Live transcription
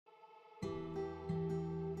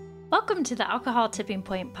Welcome to the Alcohol Tipping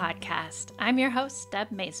Point podcast. I'm your host, Deb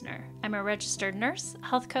Maisner. I'm a registered nurse,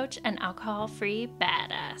 health coach, and alcohol-free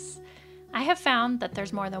badass. I have found that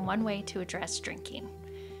there's more than one way to address drinking.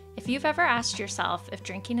 If you've ever asked yourself if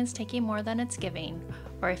drinking is taking more than it's giving,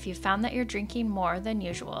 or if you've found that you're drinking more than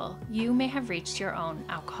usual, you may have reached your own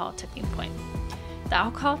alcohol tipping point. The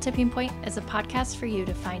Alcohol Tipping Point is a podcast for you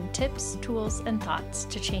to find tips, tools, and thoughts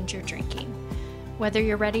to change your drinking. Whether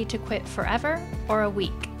you're ready to quit forever or a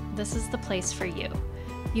week, this is the place for you.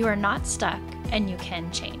 You are not stuck and you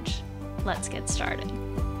can change. Let's get started.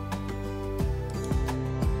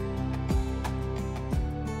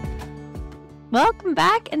 Welcome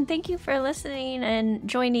back and thank you for listening and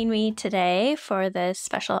joining me today for this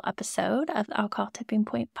special episode of the Alcohol Tipping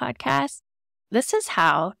Point podcast. This is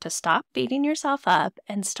how to stop beating yourself up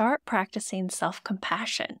and start practicing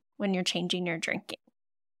self-compassion when you're changing your drinking.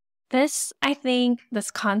 This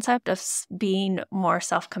concept of being more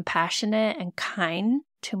self-compassionate and kind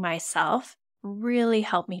to myself really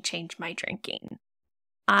helped me change my drinking.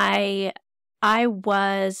 I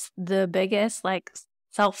was the biggest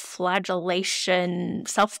self-flagellation,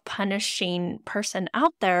 self-punishing person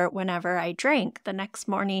out there whenever I drank. The next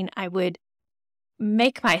morning I would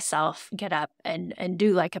make myself get up and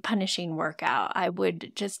do like a punishing workout. I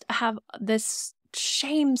would just have this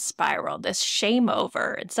shame spiral, this shame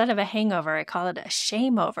over. Instead of a hangover, I call it a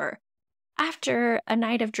shame over after a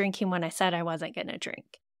night of drinking when I said I wasn't going to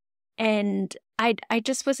drink. And I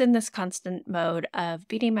just was in this constant mode of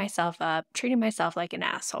beating myself up, treating myself like an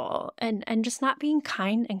asshole, and just not being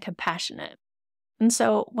kind and compassionate. And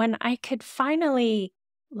so when I could finally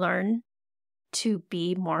learn to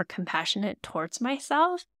be more compassionate towards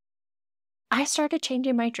myself, I started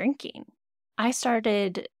changing my drinking. I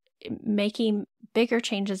started making bigger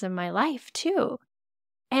changes in my life too.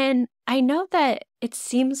 And I know that it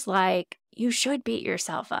seems like you should beat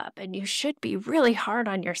yourself up and you should be really hard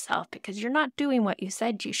on yourself because you're not doing what you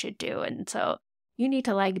said you should do. And so you need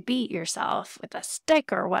to beat yourself with a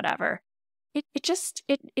stick or whatever. It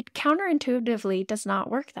counterintuitively does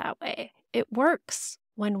not work that way. It works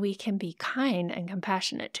when we can be kind and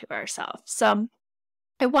compassionate to ourselves. So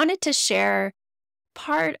I wanted to share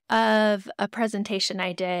part of a presentation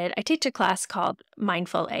I did. I teach a class called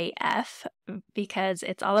Mindful AF because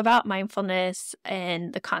it's all about mindfulness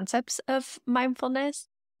and the concepts of mindfulness.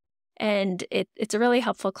 And it's a really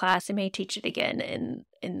helpful class. I may teach it again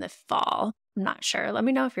in the fall. I'm not sure. Let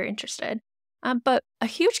me know if you're interested. But a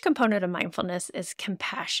huge component of mindfulness is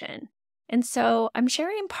compassion. And so I'm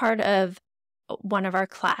sharing part of one of our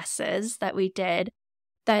classes that we did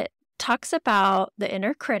that talks about the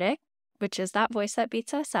inner critic, which is that voice that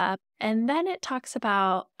beats us up. And then it talks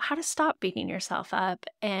about how to stop beating yourself up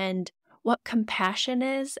and what compassion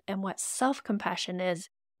is and what self-compassion is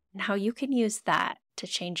and how you can use that to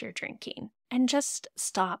change your drinking and just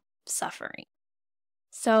stop suffering.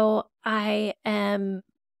 So I am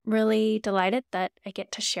really delighted that I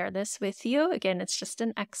get to share this with you. Again, it's just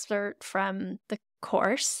an excerpt from the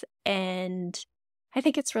course, and I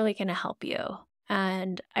think it's really going to help you.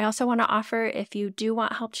 And I also want to offer, if you do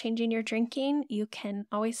want help changing your drinking, you can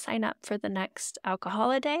always sign up for the next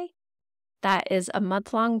Alcoholiday. That is a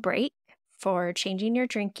month-long break for changing your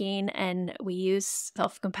drinking, and we use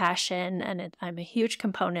self-compassion, and I'm a huge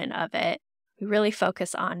component of it. We really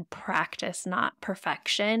focus on practice, not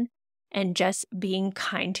perfection, and just being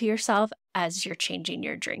kind to yourself as you're changing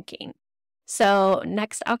your drinking. So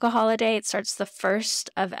next Alcoholiday, it starts the first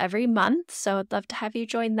of every month. So I'd love to have you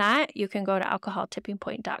join that. You can go to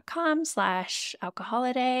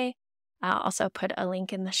alcoholtippingpoint.com/alcoholiday. I'll also put a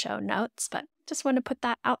link in the show notes, but just want to put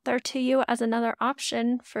that out there to you as another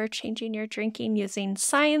option for changing your drinking using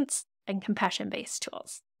science and compassion-based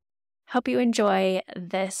tools. Hope you enjoy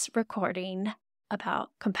this recording about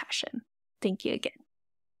compassion. Thank you again.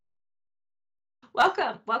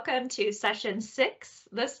 Welcome to session 6.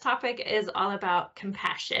 This topic is all about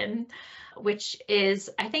compassion, which is,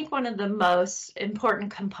 I think, one of the most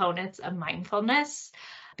important components of mindfulness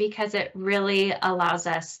because it really allows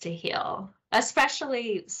us to heal,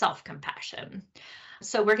 especially self-compassion.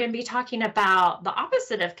 So we're going to be talking about the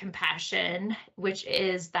opposite of compassion, which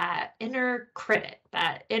is that inner critic,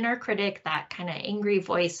 that kind of angry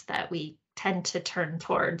voice that we tend to turn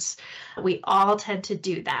towards. We all tend to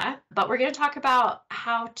do that, but we're going to talk about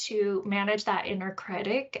how to manage that inner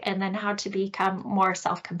critic and then how to become more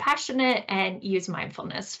self-compassionate and use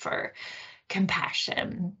mindfulness for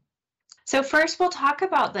compassion. So first, we'll talk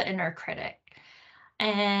about the inner critic,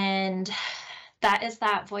 and that is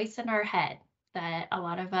that voice in our head that a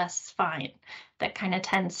lot of us find that kind of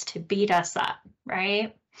tends to beat us up,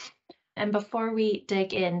 right? And before we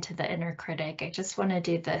dig into the inner critic, I just want to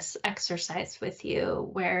do this exercise with you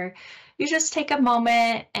where you just take a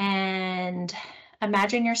moment and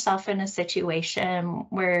imagine yourself in a situation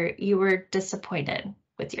where you were disappointed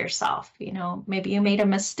with yourself. Maybe you made a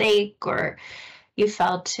mistake or you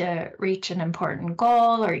failed to reach an important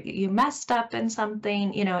goal or you messed up in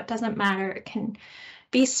something. It doesn't matter. It can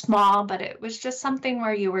be small, but it was just something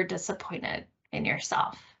where you were disappointed in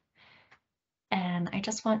yourself. And I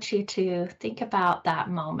just want you to think about that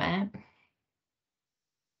moment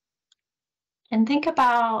and think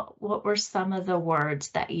about what were some of the words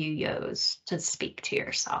that you used to speak to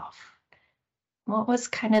yourself. What was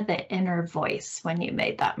kind of the inner voice when you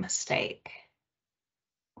made that mistake?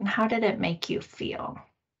 And how did it make you feel?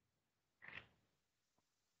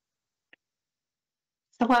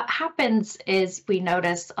 So, what happens is we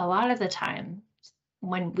notice a lot of the time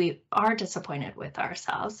when we are disappointed with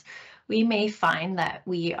ourselves, we may find that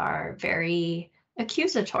we are very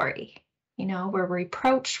accusatory. We're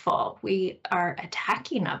reproachful. We are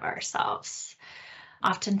attacking of ourselves.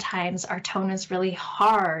 Oftentimes, our tone is really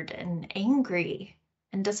hard and angry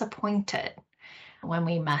and disappointed when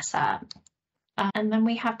we mess up. And then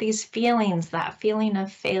we have these feelings, that feeling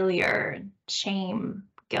of failure, shame,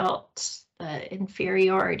 guilt, the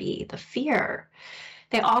inferiority, the fear.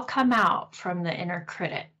 They all come out from the inner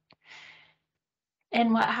critic.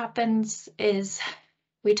 And what happens is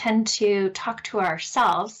we tend to talk to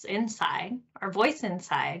ourselves inside, our voice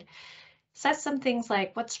inside says some things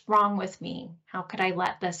like, what's wrong with me? How could I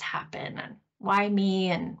let this happen? And why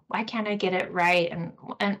me? And why can't I get it right?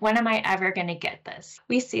 And when am I ever going to get this?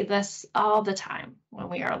 We see this all the time when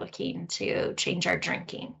we are looking to change our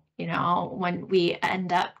drinking. When we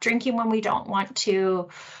end up drinking when we don't want to,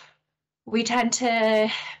 we tend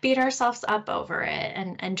to beat ourselves up over it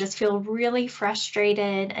and just feel really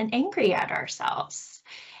frustrated and angry at ourselves.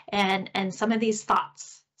 And some of these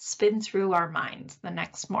thoughts spin through our minds the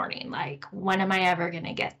next morning, like, when am I ever going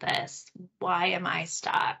to get this? Why am I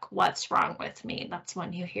stuck? What's wrong with me? That's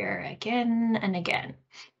one you hear again and again.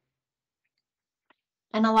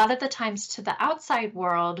 And a lot of the times to the outside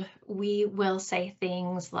world, we will say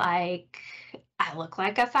things like, I look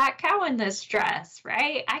like a fat cow in this dress,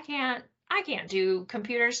 right? I can't do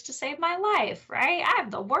computers to save my life, right? I have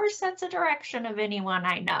the worst sense of direction of anyone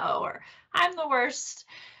I know, or I'm the worst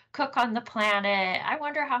cook on the planet. I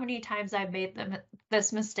wonder how many times I've made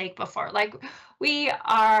this mistake before. Like we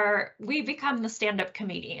become the stand-up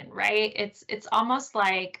comedian, right? It's almost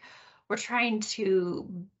like we're trying to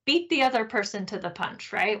beat the other person to the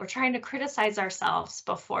punch, right? We're trying to criticize ourselves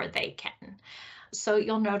before they can. So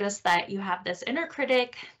you'll notice that you have this inner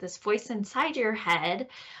critic, this voice inside your head,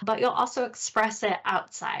 but you'll also express it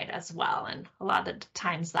outside as well. And a lot of the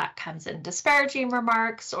times that comes in disparaging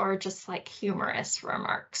remarks or just like humorous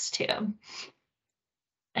remarks too.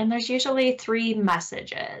 And there's usually 3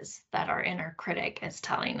 messages that our inner critic is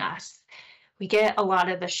telling us. We get a lot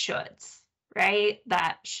of the shoulds, right?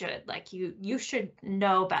 That should, like, you should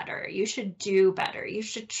know better, you should do better, you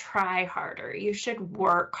should try harder, you should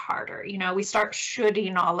work harder. We start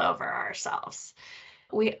shoulding all over ourselves.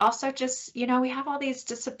 We also just, we have all these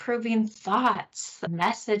disapproving thoughts,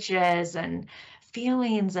 messages, and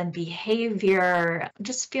feelings and behavior,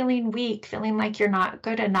 just feeling weak, feeling like you're not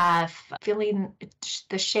good enough, feeling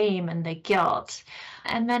the shame and the guilt.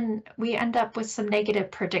 And then we end up with some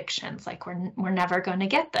negative predictions, like we're never going to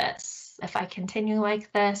get this. If I continue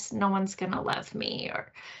like this, no one's going to love me,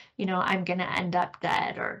 or, I'm going to end up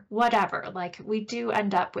dead, or whatever. Like we do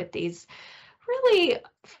end up with these really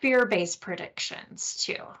fear-based predictions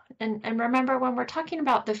too. And remember, when we're talking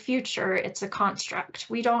about the future, it's a construct.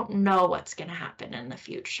 We don't know what's going to happen in the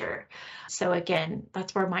future. So again,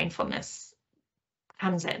 that's where mindfulness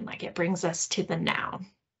comes in. Like it brings us to the now.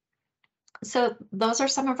 So those are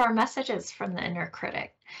some of our messages from the inner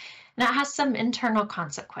critic. And it has some internal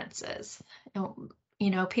consequences.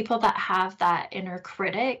 People that have that inner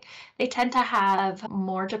critic, they tend to have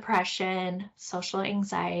more depression, social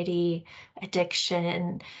anxiety,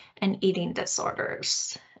 addiction, and eating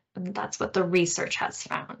disorders. And that's what the research has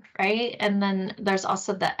found, right? And then there's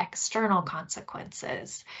also the external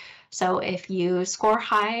consequences. So if you score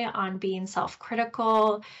high on being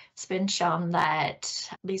self-critical, it's been shown that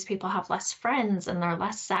these people have less friends and they're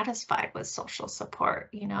less satisfied with social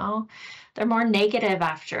support. They're more negative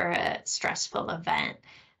after a stressful event.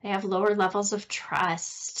 They have lower levels of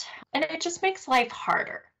trust, and it just makes life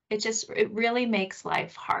harder. It really makes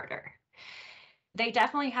life harder. They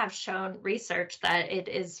definitely have shown research that it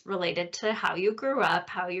is related to how you grew up,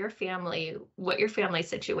 what your family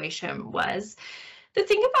situation was, The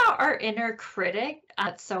thing about our inner critic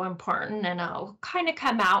that's so important, and it'll kind of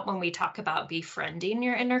come out when we talk about befriending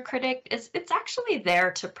your inner critic, is it's actually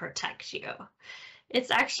there to protect you. It's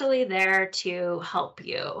actually there to help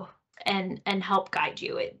you and help guide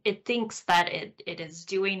you. It thinks that it is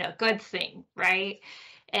doing a good thing, right?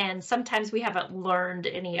 And sometimes we haven't learned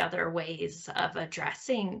any other ways of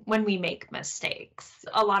addressing when we make mistakes.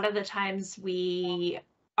 A lot of the times we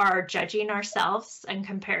are judging ourselves and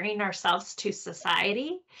comparing ourselves to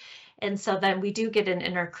society. And so then we do get an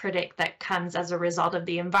inner critic that comes as a result of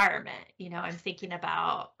the environment. I'm thinking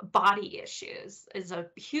about body issues is a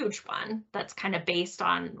huge one that's kind of based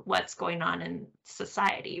on what's going on in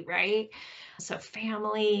society, right? So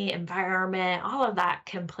family, environment, all of that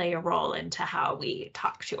can play a role into how we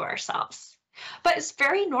talk to ourselves. But it's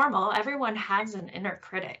very normal. Everyone has an inner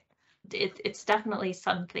critic. It's definitely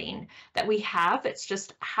something that we have. It's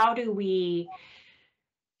just how do we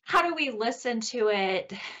listen to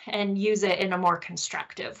it and use it in a more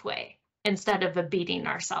constructive way instead of a beating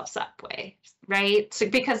ourselves up way, right? So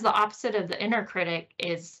because the opposite of the inner critic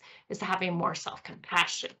is having more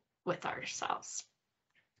self-compassion with ourselves.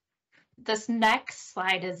 This next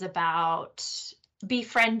slide is about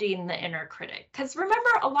befriending the inner critic. Because remember,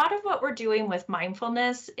 a lot of what we're doing with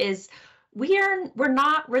mindfulness is we're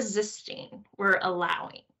not resisting, we're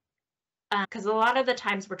allowing. Because a lot of the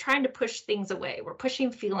times we're trying to push things away. We're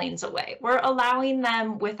pushing feelings away. We're allowing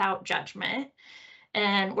them without judgment,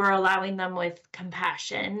 and we're allowing them with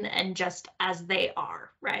compassion and just as they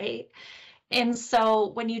are, right? And so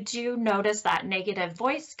when you do notice that negative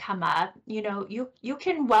voice come up, you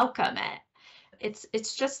can welcome it.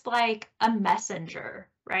 It's just like a messenger,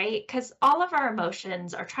 right? Because all of our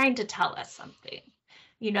emotions are trying to tell us something.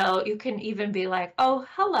 You can even be like, oh,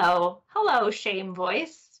 hello, shame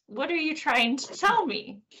voice. What are you trying to tell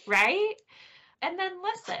me, right? And then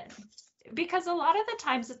listen, because a lot of the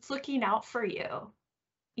times it's looking out for you.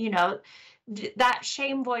 That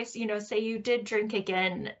shame voice, say you did drink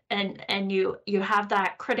again and you have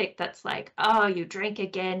that critic that's like, oh, you drink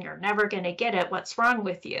again, you're never going to get it. What's wrong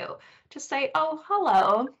with you? Just say, oh,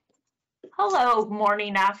 hello,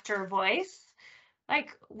 morning after voice.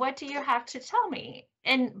 Like, what do you have to tell me?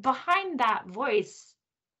 And behind that voice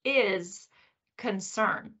is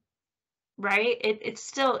concern, right? It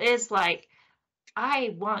still is like,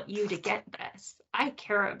 I want you to get this. I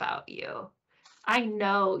care about you. I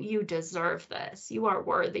know you deserve this. You are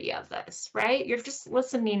worthy of this, right? You're just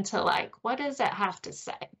listening to like, what does it have to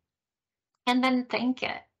say? And then thank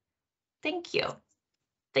it. Thank you.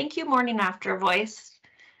 Thank you, morning after voice.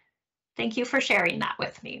 Thank you for sharing that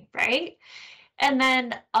with me, right? And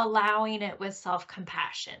then allowing it with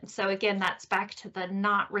self-compassion. So again, that's back to the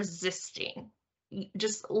not resisting,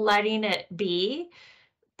 just letting it be,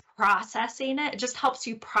 processing it. It just helps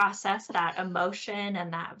you process that emotion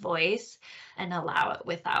and that voice and allow it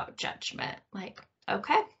without judgment. Like,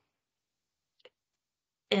 okay.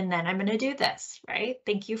 And then I'm going to do this, right?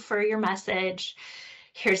 Thank you for your message.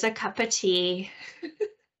 Here's a cup of tea.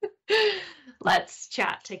 Let's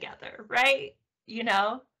chat together, right?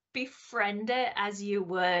 Befriend it as you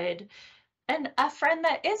would a friend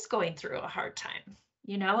that is going through a hard time,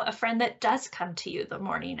 a friend that does come to you the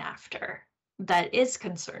morning after, that is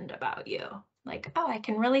concerned about you. Like, oh, I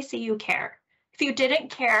can really see you care. If you didn't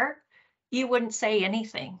care, you wouldn't say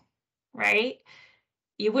anything, right?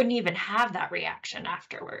 You wouldn't even have that reaction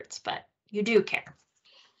afterwards, but you do care.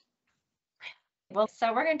 Well,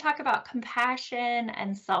 so we're going to talk about compassion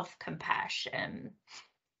and self-compassion.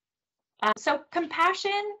 So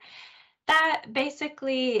compassion, that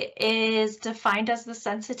basically is defined as the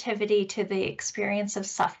sensitivity to the experience of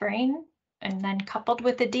suffering, and then coupled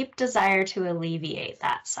with a deep desire to alleviate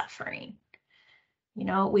that suffering.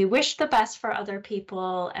 We wish the best for other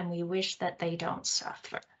people and we wish that they don't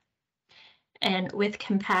suffer. And with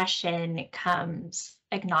compassion comes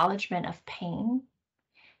acknowledgement of pain,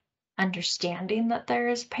 understanding that there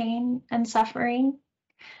is pain and suffering,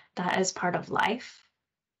 that is part of life,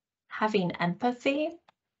 having empathy,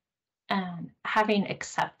 and having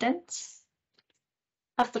acceptance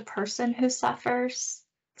of the person who suffers,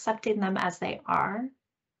 accepting them as they are,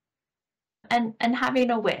 and having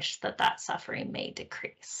a wish that that suffering may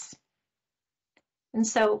decrease. And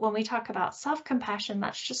so when we talk about self-compassion,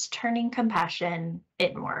 that's just turning compassion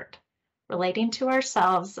inward, relating to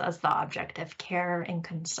ourselves as the object of care and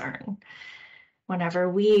concern whenever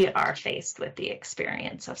we are faced with the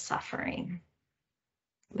experience of suffering.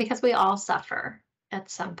 Because we all suffer at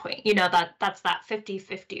some point. That's that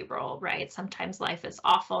 50-50 rule, right? Sometimes life is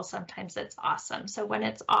awful, sometimes it's awesome. So when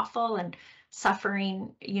it's awful and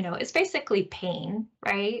suffering, it's basically pain,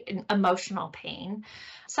 right? And emotional pain.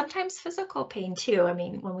 Sometimes physical pain too. I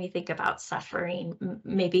mean, when we think about suffering,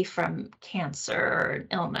 maybe from cancer or an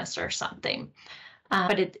illness or something.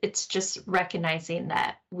 But it's just recognizing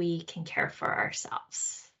that we can care for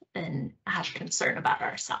ourselves and have concern about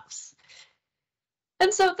ourselves.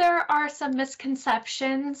 And so there are some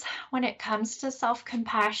misconceptions when it comes to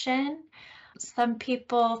self-compassion. Some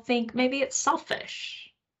people think maybe it's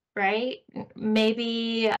selfish, right?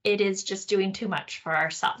 Maybe it is just doing too much for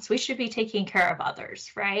ourselves. We should be taking care of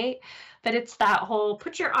others, right? But it's that whole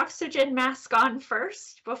put your oxygen mask on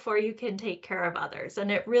first before you can take care of others.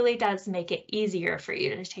 And it really does make it easier for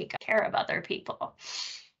you to take care of other people,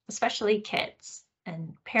 especially kids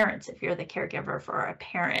and parents. If you're the caregiver for a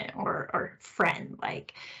parent or friend,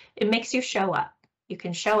 like, it makes you show up. You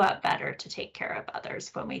can show up better to take care of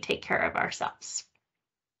others when we take care of ourselves.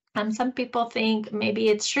 Some people think maybe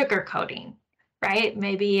it's sugarcoating, right?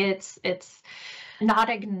 Maybe it's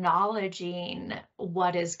not acknowledging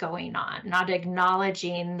what is going on, not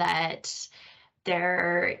acknowledging that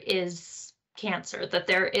there is cancer, that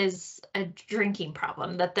there is a drinking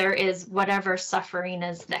problem, that there is whatever suffering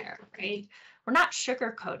is there, right? We're not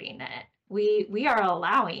sugarcoating it. We are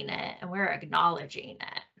allowing it and we're acknowledging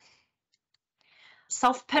it.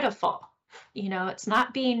 Self-pitiful. It's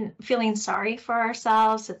not feeling sorry for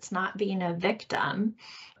ourselves. It's not being a victim.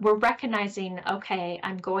 We're recognizing, okay,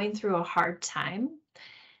 I'm going through a hard time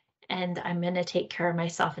and I'm going to take care of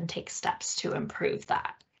myself and take steps to improve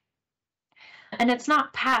that. And it's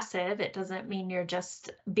not passive. It doesn't mean you're just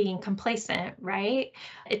being complacent, right?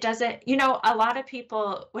 It doesn't, a lot of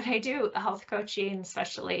people, when I do health coaching,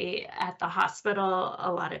 especially at the hospital, a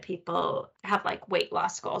lot of people have like weight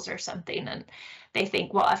loss goals or something. And they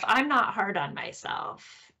think, well, if I'm not hard on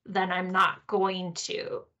myself, then I'm not going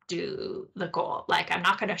to do the goal. Like, I'm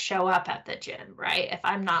not going to show up at the gym, right? If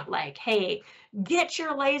I'm not like, hey, get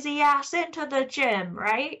your lazy ass into the gym,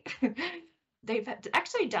 right? They've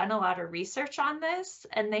actually done a lot of research on this,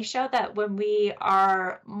 and they show that when we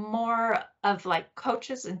are more of like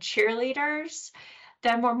coaches and cheerleaders,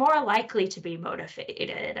 then we're more likely to be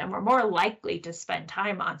motivated and we're more likely to spend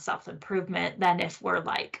time on self-improvement than if we're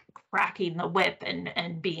like cracking the whip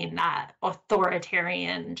and being that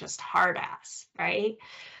authoritarian, just hard ass, right?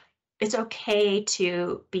 It's okay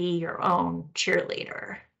to be your own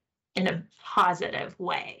cheerleader in a positive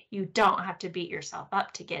way. You don't have to beat yourself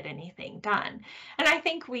up to get anything done. And I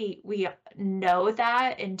think we know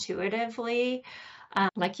that intuitively.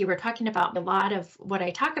 Like you were talking about, a lot of what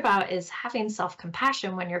I talk about is having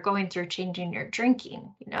self-compassion when you're going through changing your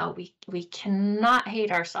drinking. We cannot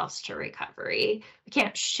hate ourselves to recovery. We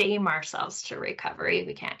can't shame ourselves to recovery.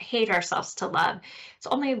 We can't hate ourselves to love. It's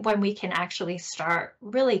only when we can actually start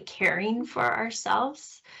really caring for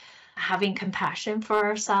ourselves, having compassion for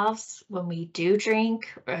ourselves when we do drink,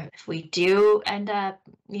 or if we do end up,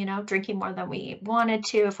 drinking more than we wanted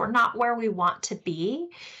to, if we're not where we want to be,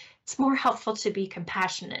 it's more helpful to be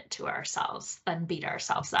compassionate to ourselves than beat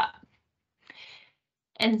ourselves up.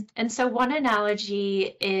 And so one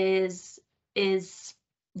analogy is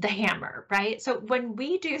the hammer, right? So when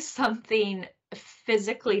we do something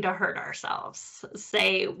physically to hurt ourselves,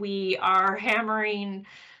 say we are hammering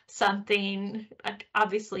something.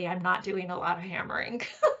 Obviously, I'm not doing a lot of hammering.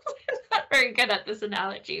 I'm not very good at this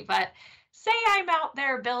analogy, but say I'm out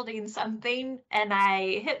there building something and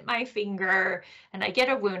I hit my finger and I get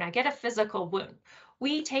a wound, I get a physical wound.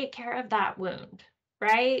 We take care of that wound,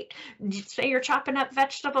 right? Say you're chopping up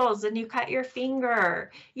vegetables and you cut your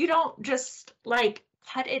finger. You don't just like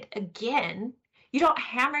cut it again. You don't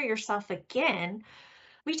hammer yourself again.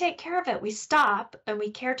 We take care of it. We stop and we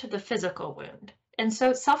care to the physical wound. And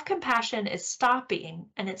so self-compassion is stopping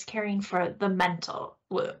and it's caring for the mental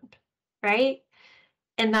wound, right?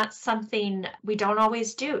 And that's something we don't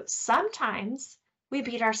always do. Sometimes we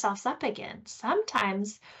beat ourselves up again.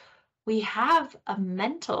 Sometimes we have a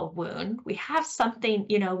mental wound. We have something,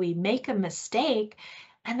 we make a mistake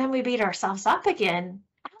and then we beat ourselves up again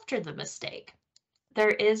after the mistake.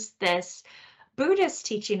 There is this Buddhist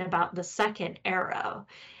teaching about the second arrow.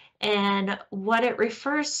 And what it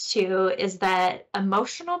refers to is that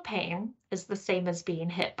emotional pain is the same as being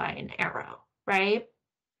hit by an arrow, right?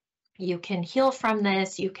 You can heal from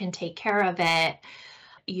this, you can take care of it,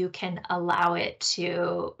 you can allow it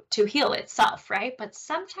to heal itself, right? But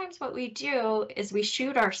sometimes what we do is we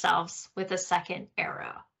shoot ourselves with a second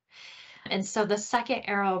arrow. And so the second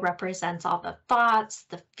arrow represents all the thoughts,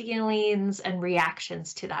 the feelings, and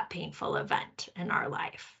reactions to that painful event in our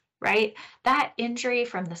life. right? That injury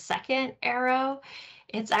from the second arrow,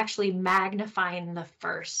 it's actually magnifying the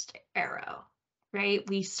first arrow, right?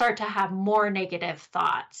 We start to have more negative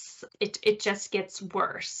thoughts. It just gets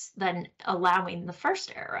worse than allowing the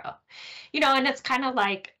first arrow. And it's kind of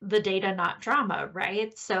like the data, not drama,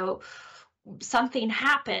 right? So something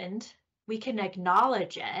happened, we can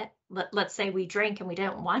acknowledge it. Let's say we drank and we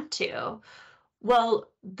didn't want to. Well,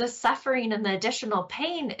 the suffering and the additional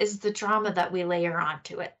pain is the drama that we layer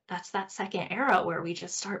onto it. That's that second arrow where we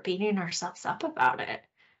just start beating ourselves up about it,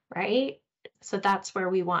 right? So that's where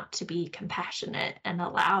we want to be compassionate and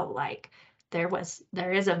allow, like, there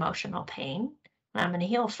is emotional pain, and I'm going to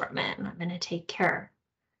heal from it, and I'm going to take care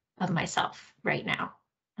of myself right now.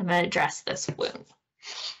 I'm going to address this wound.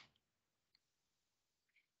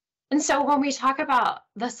 And so when we talk about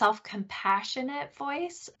the self-compassionate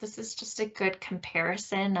voice, this is just a good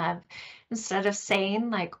comparison of, instead of saying,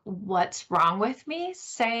 like, what's wrong with me,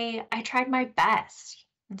 say, I tried my best.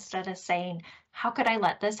 Instead of saying, how could I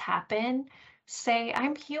let this happen? Say,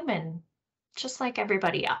 I'm human, just like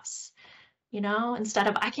everybody else. Instead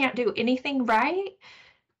of, I can't do anything right.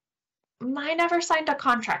 I never signed a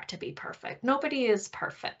contract to be perfect. Nobody is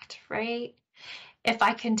perfect, right? If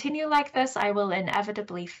I continue like this, I will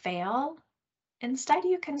inevitably fail. Instead,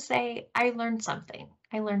 you can say, I learned something.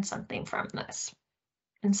 I learned something from this.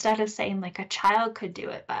 Instead of saying, like, a child could do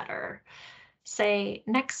it better, say,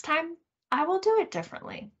 next time, I will do it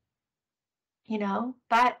differently.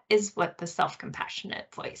 That is what the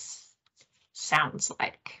self-compassionate voice sounds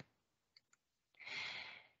like.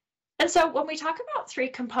 And so when we talk about 3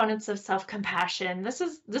 components of self-compassion, this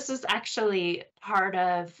is actually part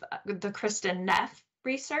of the Kristen Neff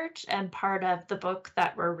research and part of the book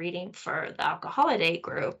that we're reading for the Alcoholiday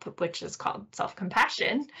group, which is called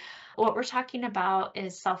Self-Compassion. What we're talking about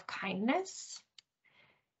is self-kindness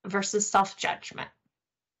versus self-judgment.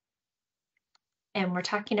 And we're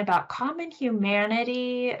talking about common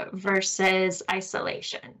humanity versus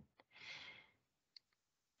isolation.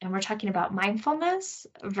 And we're talking about mindfulness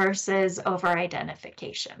versus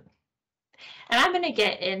over-identification. And I'm going to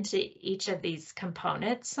get into each of these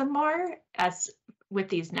components some more as with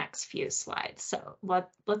these next few slides. So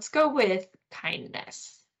let's go with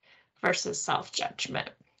kindness versus self-judgment.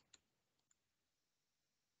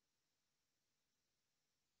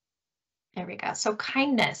 There we go. So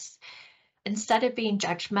kindness, instead of being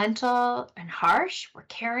judgmental and harsh, we're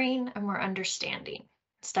caring and we're understanding.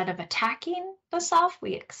 Instead of attacking the self,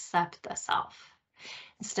 we accept the self.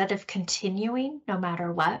 Instead of continuing, no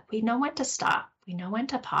matter what, we know when to stop. We know when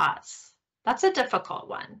to pause. That's a difficult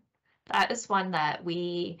one. That is one that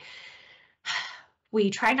we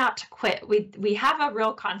try not to quit. We have a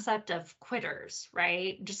real concept of quitters,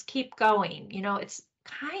 right? Just keep going. It's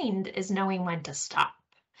kind is knowing when to stop.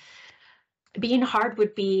 Being hard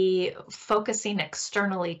would be focusing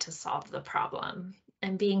externally to solve the problem.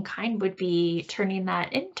 And being kind would be turning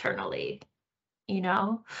that internally.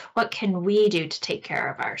 What can we do to take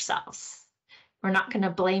care of ourselves? We're not going to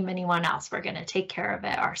blame anyone else. We're going to take care of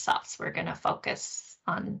it ourselves. We're going to focus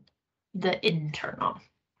on the internal.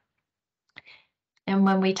 And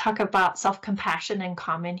when we talk about self-compassion and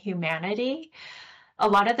common humanity, a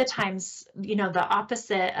lot of the times, the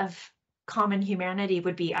opposite of common humanity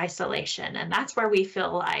would be isolation. And that's where we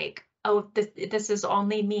feel like, oh, this is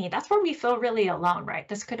only me. That's where we feel really alone, right?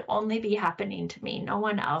 This could only be happening to me. No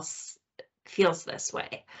one else feels this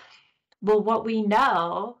way. Well, what we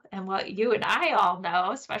know, and what you and I all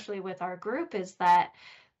know, especially with our group, is that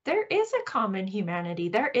there is a common humanity.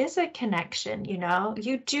 There is a connection.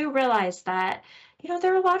 You do realize that,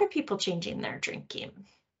 there are a lot of people changing their drinking.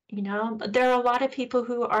 There are a lot of people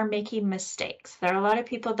who are making mistakes. There are a lot of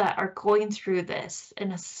people that are going through this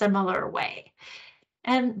in a similar way.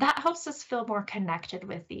 And that helps us feel more connected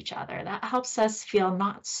with each other. That helps us feel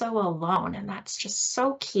not so alone. And that's just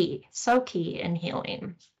so key in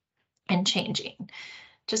healing and changing.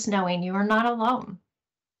 Just knowing you are not alone.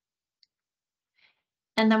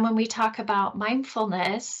 And then when we talk about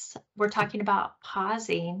mindfulness, we're talking about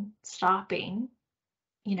pausing, stopping,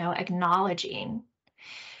 acknowledging.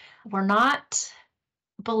 We're not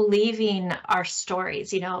believing our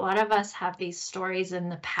stories. A lot of us have these stories in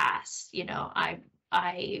the past.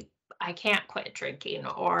 I can't quit drinking,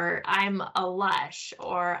 or I'm a lush,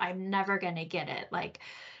 or I'm never going to get it. Like,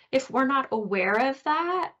 if we're not aware of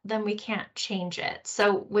that, then we can't change it.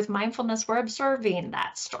 So with mindfulness, we're observing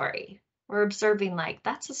that story. We're observing, like,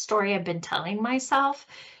 that's a story I've been telling myself.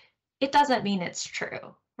 It doesn't mean it's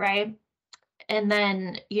true, right? And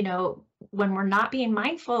then, when we're not being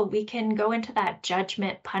mindful, we can go into that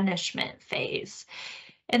judgment punishment phase.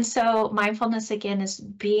 And so mindfulness, again, is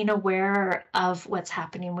being aware of what's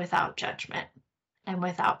happening without judgment and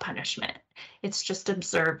without punishment. It's just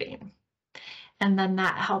observing. And then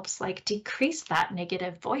that helps like decrease that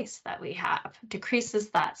negative voice that we have, decreases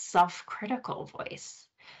that self-critical voice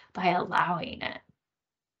by allowing it.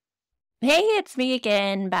 Hey, it's me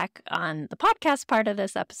again, back on the podcast part of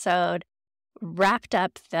this episode. Wrapped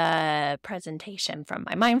up the presentation from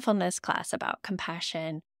my mindfulness class about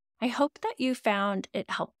compassion. I hope that you found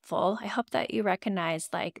it helpful. I hope that you recognize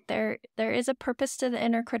like there is a purpose to the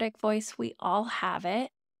inner critic voice. We all have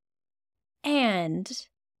it. And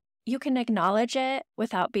you can acknowledge it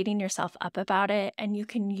without beating yourself up about it. And you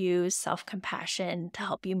can use self-compassion to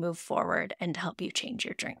help you move forward and to help you change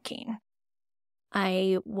your drinking.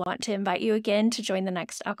 I want to invite you again to join the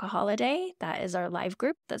next Alcoholiday. That is our live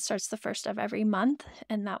group that starts the first of every month,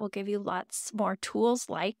 and that will give you lots more tools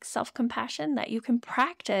like self-compassion that you can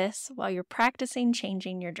practice while you're practicing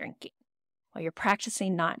changing your drinking, while you're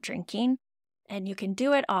practicing not drinking, and you can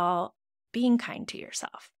do it all being kind to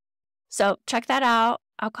yourself. So check that out,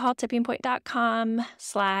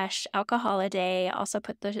 alcoholtippingpoint.com/alcoholiday. Also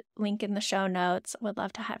put the link in the show notes. Would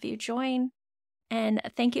love to have you join. And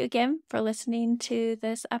thank you again for listening to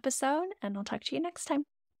this episode, and I'll talk to you next time.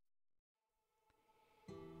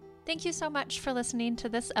 Thank you so much for listening to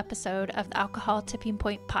this episode of the Alcohol Tipping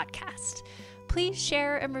Point podcast. Please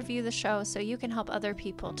share and review the show so you can help other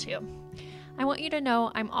people too. I want you to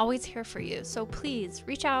know I'm always here for you, so please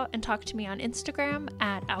reach out and talk to me on Instagram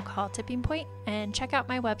at Alcohol Tipping Point, and check out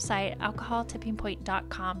my website,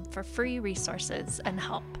 alcoholtippingpoint.com, for free resources and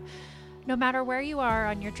help. No matter where you are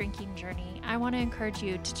on your drinking journey, I want to encourage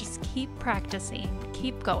you to just keep practicing,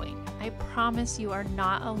 keep going. I promise you are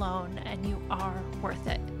not alone and you are worth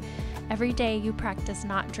it. Every day you practice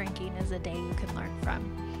not drinking is a day you can learn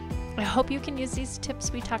from. I hope you can use these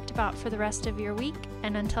tips we talked about for the rest of your week,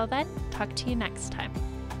 and until then, talk to you next time.